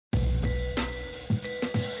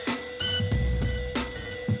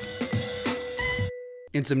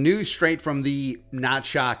In some news straight from the not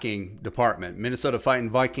shocking department, Minnesota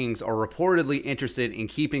Vikings are reportedly interested in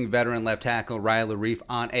keeping veteran left tackle Riley Reiff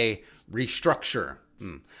on a restructure.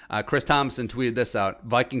 Chris Tomasson tweeted this out.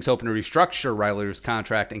 Vikings hoping to restructure Riley Reiff's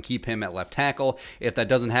contract and keep him at left tackle. If that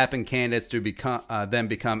doesn't happen, candidates to then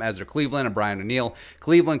become Ezra Cleveland and Brian O'Neill.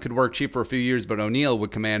 Cleveland could work cheap for a few years, but O'Neill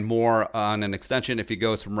would command more on an extension if he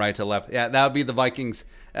goes from right to left. Yeah, that would be the Vikings.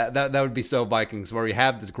 That would be so Vikings, where you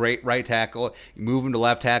have this great right tackle, you move him to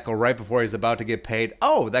left tackle right before he's about to get paid.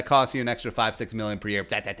 Oh, that costs you an extra $5-6 million per year.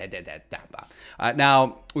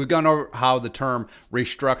 Now, we've gone over how the term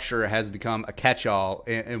restructure has become a catch-all,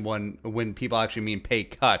 and when people actually mean pay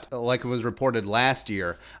cut. Like it was reported last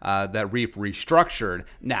year that Reiff restructured.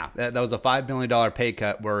 Now, that was a $5 million pay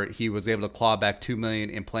cut where he was able to claw back $2 million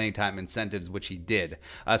in playing time incentives, which he did.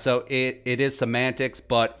 So it is semantics,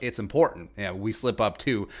 but it's important. Yeah, we slip up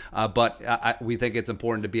too. But we think it's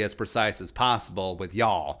important to be as precise as possible with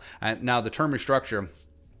y'all. Now, the term restructure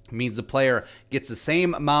means the player gets the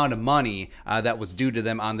same amount of money that was due to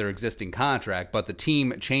them on their existing contract, but the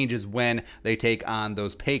team changes when they take on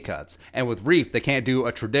those pay cuts. And with Reiff, they can't do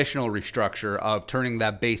a traditional restructure of turning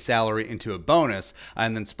that base salary into a bonus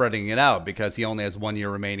and then spreading it out because he only has 1 year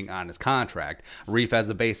remaining on his contract. Reiff has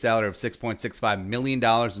a base salary of $6.65 million in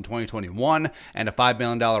 2021 and a $5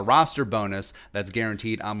 million roster bonus that's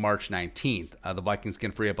guaranteed on March 19th. The Vikings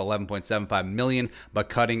can free up $11.75 million by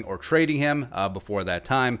cutting or trading him before that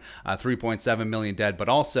time. 3.7 million dead, but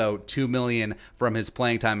also 2 million from his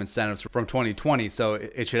playing time incentives from 2020. So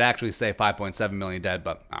it should actually say 5.7 million dead,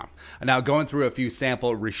 but now going through a few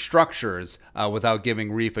sample restructures without giving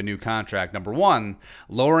Reiff a new contract. Number one,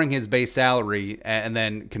 lowering his base salary and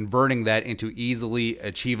then converting that into easily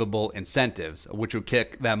achievable incentives, which would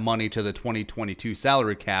kick that money to the 2022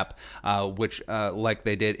 salary cap, which like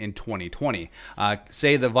they did in 2020.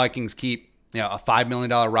 Say the Vikings keep a $5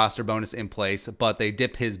 million roster bonus in place, but they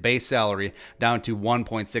dip his base salary down to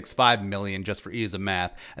 $1.65 million just for ease of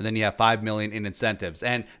math, and then you have $5 million in incentives,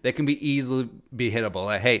 and they can be easily be hittable.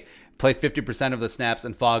 Like, hey, play 50% of the snaps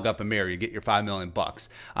and fog up a mirror. You get your $5 million bucks.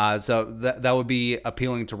 So that would be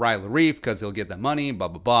appealing to Riley Reiff because he'll get that money, blah,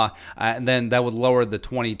 blah, blah. And then that would lower the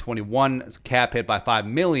 2021 cap hit by $5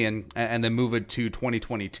 million and then move it to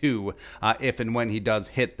 2022 if and when he does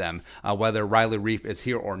hit them. Whether Riley Reiff is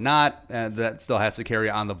here or not, that still has to carry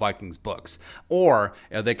on the Vikings books. Or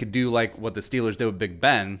they could do like what the Steelers did with Big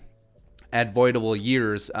Ben, add voidable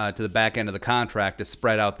years to the back end of the contract to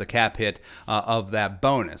spread out the cap hit of that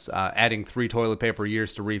bonus, adding 3 toilet paper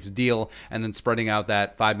years to Reiff's deal and then spreading out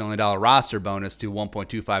that $5 million roster bonus to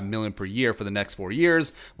 $1.25 million per year for the next 4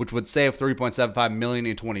 years, which would save $3.75 million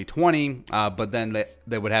in 2020, but then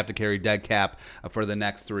they would have to carry dead cap for the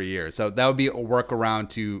next 3 years. So that would be a workaround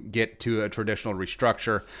to get to a traditional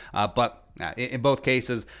restructure, but in both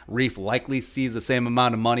cases, Reiff likely sees the same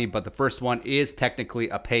amount of money, but the first one is technically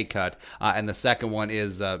a pay cut, and the second one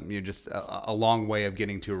is just a long way of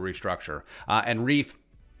getting to a restructure. And Reiff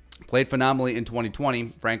played phenomenally in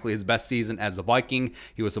 2020, frankly his best season as a Viking.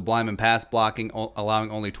 He was sublime in pass blocking, allowing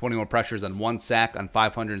only 21 pressures and 1 sack on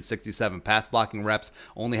 567 pass blocking reps,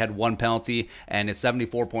 only had 1 penalty, and his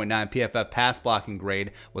 74.9 PFF pass blocking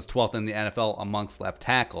grade was 12th in the NFL amongst left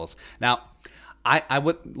tackles. Now, I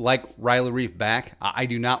would like Riley Reiff back. I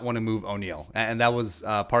do not want to move O'Neill. And that was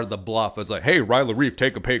part of the bluff. It was like, hey, Riley Reiff,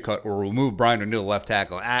 take a pay cut or we'll move Brian O'Neill left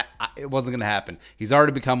tackle. It wasn't going to happen. He's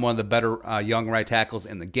already become one of the better young right tackles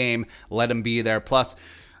in the game. Let him be there. Plus,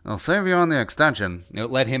 I'll save you on the extension.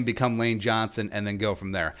 Let him become Lane Johnson and then go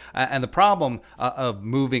from there. And the problem of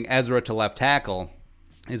moving Ezra to left tackle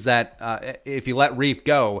is that if you let Reiff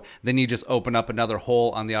go, then you just open up another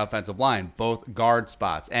hole on the offensive line, both guard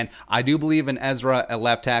spots. And I do believe in Ezra at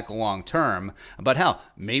left tackle long term, but hell,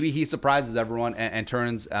 maybe he surprises everyone and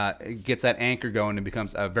turns, gets that anchor going and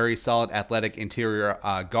becomes a very solid athletic interior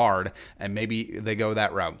guard, and maybe they go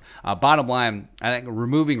that route. Bottom line, I think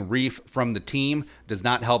removing Reiff from the team does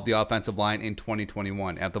not help the offensive line in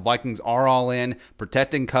 2021. If the Vikings are all in,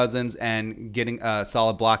 protecting Cousins and getting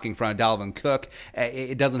solid blocking from Dalvin Cook,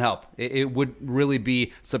 it doesn't help. It would really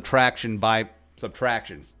be subtraction by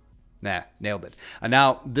subtraction. Nah, nailed it.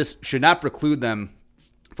 Now, this should not preclude them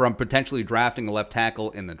from potentially drafting a left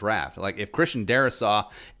tackle in the draft. Like if Christian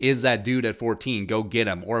Darrisaw is that dude at 14, go get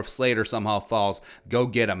him. Or if Slater somehow falls, go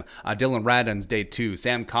get him. Dylan Radun's day 2,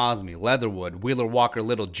 Sam Cosmi, Leatherwood, Wheeler Walker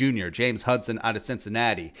Little Jr., James Hudson out of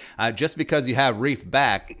Cincinnati. Just because you have Reiff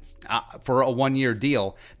back for a 1-year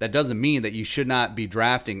deal, that doesn't mean that you should not be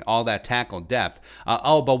drafting all that tackle depth.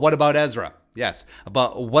 Oh, but what about Ezra? Yes,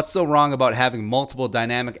 but what's so wrong about having multiple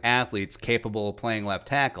dynamic athletes capable of playing left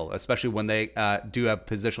tackle, especially when they do have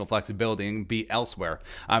positional flexibility and be elsewhere?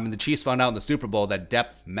 The Chiefs found out in the Super Bowl that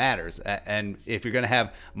depth matters, and if you're going to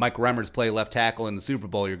have Mike Remmers play left tackle in the Super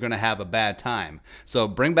Bowl, you're going to have a bad time. So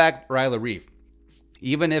bring back Riley Reiff.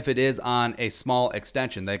 Even if it is on a small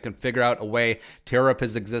extension, they can figure out a way, tear up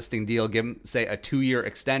his existing deal, give him, say, a 2-year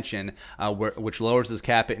extension, which lowers his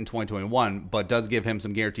cap hit in 2021, but does give him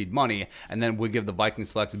some guaranteed money, and then would give the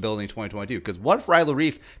Vikings flexibility in 2022. Because what if Riley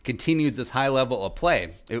Reiff continues this high level of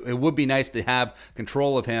play? It would be nice to have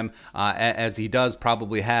control of him, as he does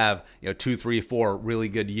probably have 2, 3, 4 really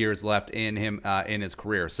good years left in him in his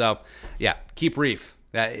career. So, yeah, keep Reiff.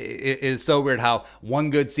 It is so weird how one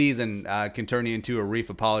good season can turn you into a Reiff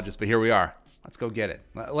apologist, but here we are. Let's go get it.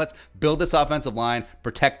 Let's build this offensive line,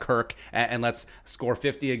 protect Kirk, and let's score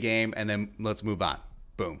 50 a game, and then let's move on.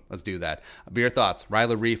 Boom. Let's do that. Be your thoughts.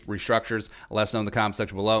 Riley Reiff, restructures. Let us know in the comment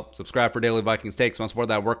section below. Subscribe for daily Vikings takes. Want to support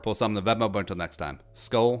that work, pull some in the Venmo. But until next time,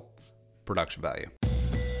 Skull Production Value.